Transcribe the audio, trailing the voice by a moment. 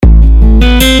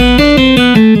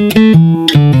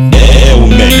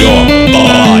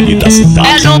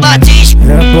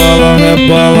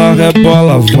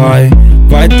rebola, vai.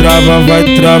 Vai trava, vai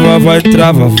trava, vai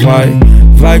trava, vai.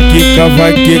 Vai quica,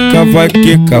 vai quica, vai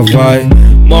quica, vai.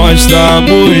 Mostra a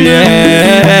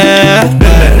mulher.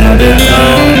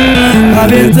 Rabetão,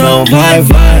 rabetão, vai,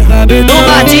 vai, rabetão. No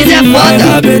Martins é foda.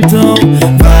 Rabetão,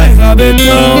 vai,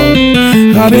 rabetão.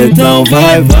 Rabetão,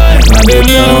 vai, vai,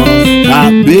 rabetão.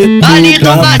 Rabetão, Ali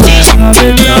no Martins.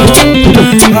 rabetão,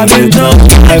 rabetão,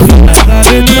 vai, vai,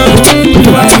 rabetão.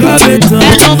 Vai, rabetão, É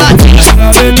no Martins.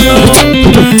 rabetão,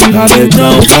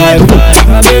 rabetão, vai, vai,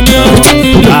 rabetão.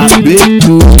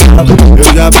 Rabetão.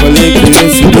 Eu já falei que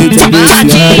esse beat é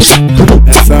viciante.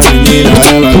 Essa menina,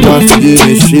 ela gosta de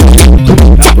mexer.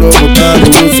 Tá provocando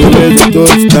o seu beijo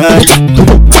todo instante.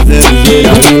 Fazendo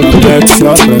geral perto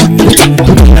só pra mim.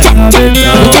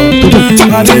 Rabetão,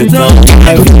 rabetão,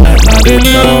 vai, vai,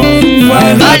 rabetão. Vai,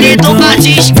 Ali no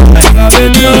Martins.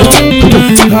 rabetão,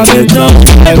 rabetão,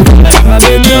 vai, vai,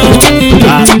 rabetão.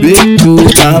 Rabetão,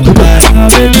 vai,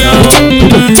 rabetão,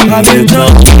 rabetão,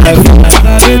 vai,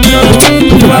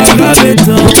 vai,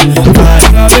 rabetão. Vai,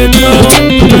 rabetão,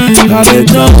 vai,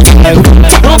 rabetão,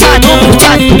 rabetão,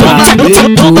 vai, vai,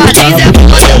 No Martins é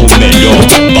foda. É o melhor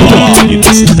baile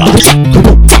da cidade.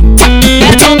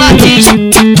 É no Martins.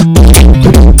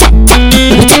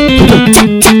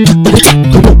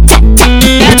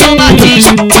 É no Martins.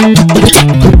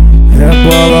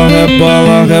 rebola,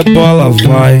 rebola, rebola,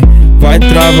 vai. Vai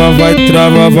trava, vai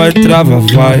trava, vai trava,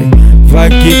 vai. Vai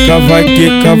quica, vai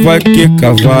quica, vai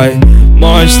quica, vai.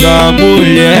 Mostra a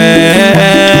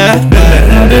mulher.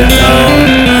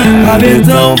 Rabetão,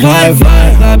 rabetão, vai,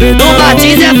 vai, rabetão. No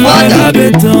Martins é Vai, foda.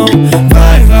 rabetão,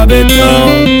 vai,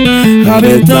 rabetão.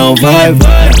 Rabetão, vai,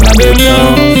 vai,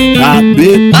 rabetão.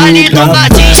 Rabetão, Ali no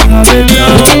Martins.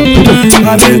 rabetão,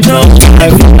 rabetão, vai,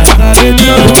 vai,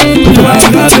 rabetão. Vai,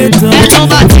 rabetão, É no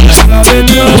Martins.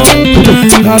 rabetão,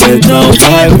 rabetão,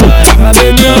 vai, vai,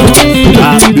 rabetão.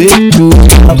 Rabetão.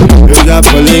 Eu já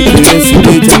falei que esse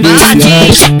beat é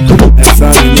viciante. Essa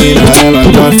menina, ela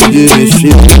gosta de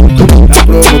mexer. Tá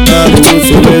provocando o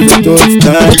seu beijo todo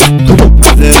instante.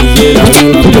 Fazendo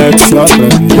geral perto só pra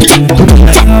mim.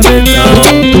 Rabetão,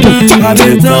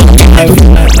 rabetão, vai,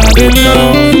 vai, rabetão.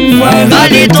 Vai,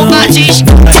 Ali no Martins.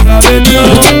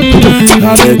 rabetão,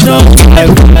 rabetão, vai,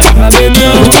 vai,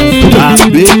 rabetão.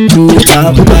 Rabetão,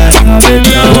 vai,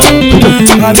 rabetão,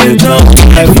 rabetão,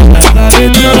 vai, vai,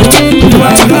 rabetão.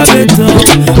 Vai, rabetão,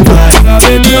 vai,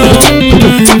 rabetão,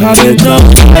 rabetão,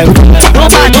 vai, vai,